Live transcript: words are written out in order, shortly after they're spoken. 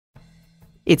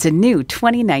It's a new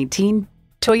 2019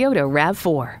 Toyota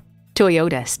RAV4.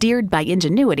 Toyota, steered by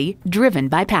ingenuity, driven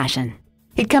by passion.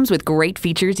 It comes with great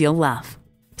features you'll love.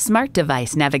 Smart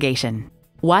device navigation,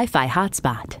 Wi-Fi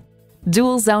hotspot,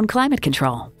 dual zone climate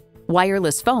control,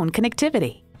 wireless phone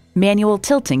connectivity, manual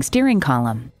tilting steering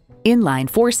column,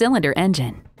 inline 4-cylinder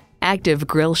engine, active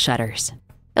grille shutters,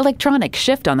 electronic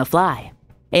shift on the fly,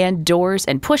 and doors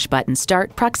and push-button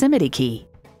start proximity key.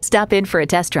 Stop in for a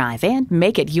test drive and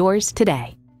make it yours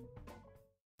today.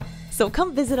 So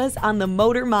come visit us on the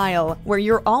Motor Mile, where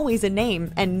you're always a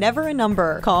name and never a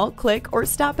number. Call, click, or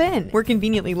stop in. We're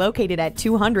conveniently located at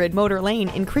 200 Motor Lane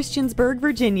in Christiansburg,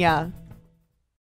 Virginia.